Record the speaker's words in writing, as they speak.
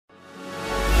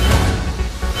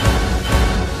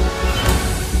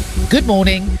Good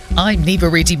morning, I'm Niva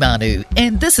Retimanu,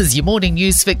 and this is your morning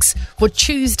news fix for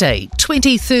Tuesday,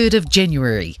 23rd of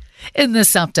January. In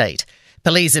this update,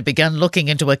 police have begun looking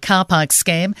into a car park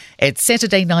scam at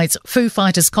Saturday night's Foo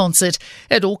Fighters concert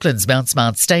at Auckland's Mount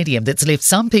Smart Stadium that's left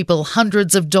some people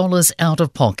hundreds of dollars out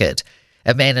of pocket.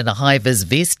 A man in a high-vis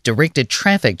vest directed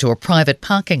traffic to a private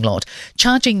parking lot,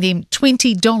 charging them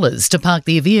 $20 to park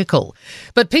their vehicle.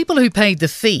 But people who paid the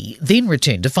fee then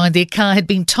returned to find their car had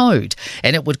been towed,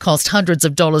 and it would cost hundreds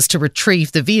of dollars to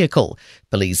retrieve the vehicle.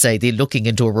 Police say they're looking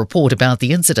into a report about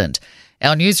the incident.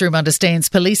 Our newsroom understands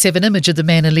police have an image of the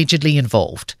man allegedly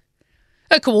involved.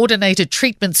 A coordinated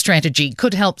treatment strategy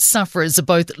could help sufferers of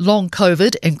both long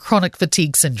COVID and chronic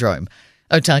fatigue syndrome.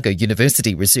 Otago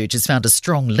University research has found a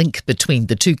strong link between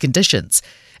the two conditions.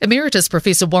 Emeritus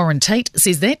Professor Warren Tate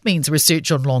says that means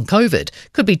research on long COVID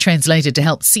could be translated to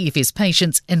help CFS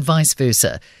patients and vice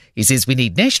versa. He says we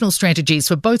need national strategies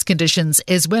for both conditions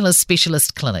as well as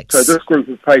specialist clinics. So this group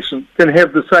of patients can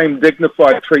have the same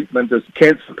dignified treatment as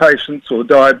cancer patients or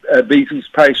diabetes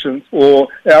patients or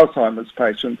Alzheimer's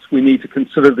patients. We need to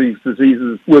consider these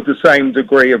diseases with the same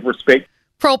degree of respect.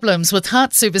 Problems with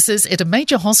heart services at a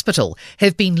major hospital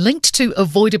have been linked to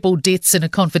avoidable deaths in a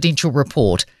confidential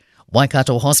report.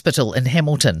 Waikato Hospital in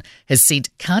Hamilton has sent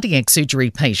cardiac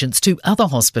surgery patients to other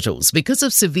hospitals because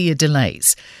of severe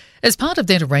delays. As part of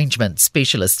that arrangement,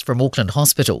 specialists from Auckland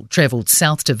Hospital travelled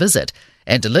south to visit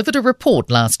and delivered a report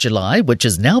last July, which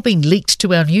has now been leaked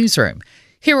to our newsroom.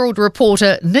 Herald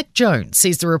reporter Nick Jones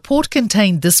says the report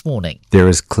contained this warning. There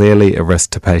is clearly a risk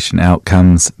to patient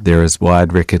outcomes. There is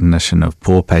wide recognition of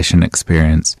poor patient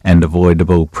experience and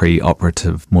avoidable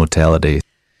pre-operative mortality.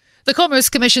 The Commerce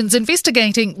Commission's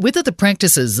investigating whether the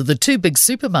practices of the two big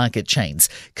supermarket chains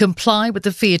comply with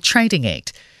the Fair Trading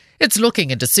Act. It's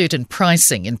looking into certain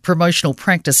pricing and promotional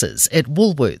practices at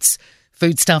Woolworths,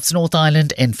 Foodstuffs North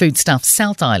Island and Foodstuffs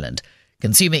South Island.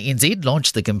 Consumer NZ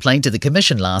launched the complaint to the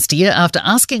Commission last year after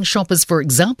asking shoppers for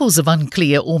examples of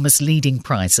unclear or misleading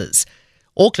prices.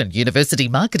 Auckland University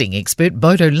marketing expert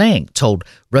Bodo Lang told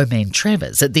Roman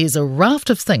Travers that there's a raft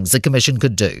of things the Commission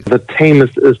could do. The team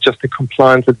is just a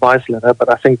compliance advice letter, but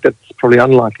I think that's probably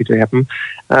unlikely to happen.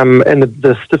 And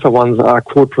the stiffer ones are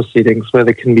court proceedings where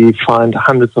they can be fined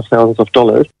hundreds of thousands of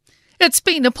dollars. It's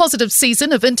been a positive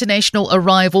season of international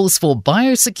arrivals for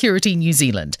Biosecurity New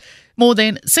Zealand. More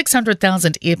than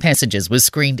 600,000 air passengers were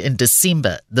screened in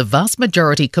December, the vast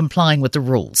majority complying with the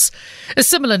rules. A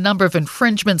similar number of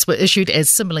infringements were issued as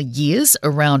similar years,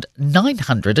 around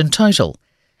 900 in total.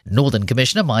 Northern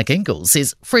Commissioner Mike Ingalls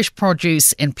says fresh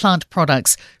produce and plant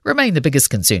products remain the biggest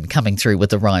concern coming through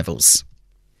with arrivals.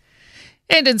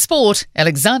 And in sport,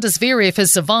 Alexander Zverev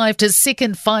has survived his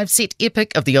second five-set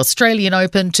epic of the Australian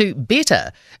Open to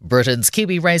better Britain's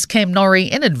Kiwi race Cam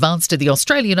Norrie and advanced to the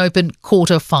Australian Open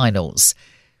quarter-finals.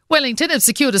 Wellington have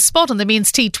secured a spot in the men's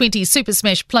T20 Super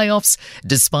Smash playoffs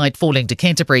despite falling to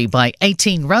Canterbury by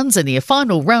 18 runs in their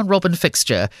final round-robin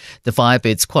fixture. The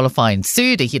Firebirds qualify in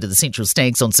third ahead of the Central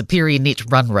Stags on superior net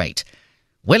run rate.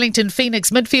 Wellington Phoenix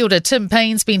midfielder Tim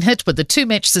Paine's been hit with a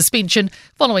two-match suspension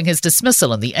following his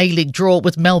dismissal in the A-League draw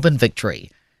with Melbourne Victory.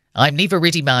 I'm Niva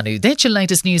Retimanu. That's your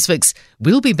latest news fix.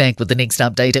 We'll be back with the next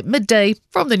update at midday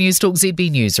from the Newstalk ZB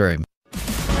newsroom.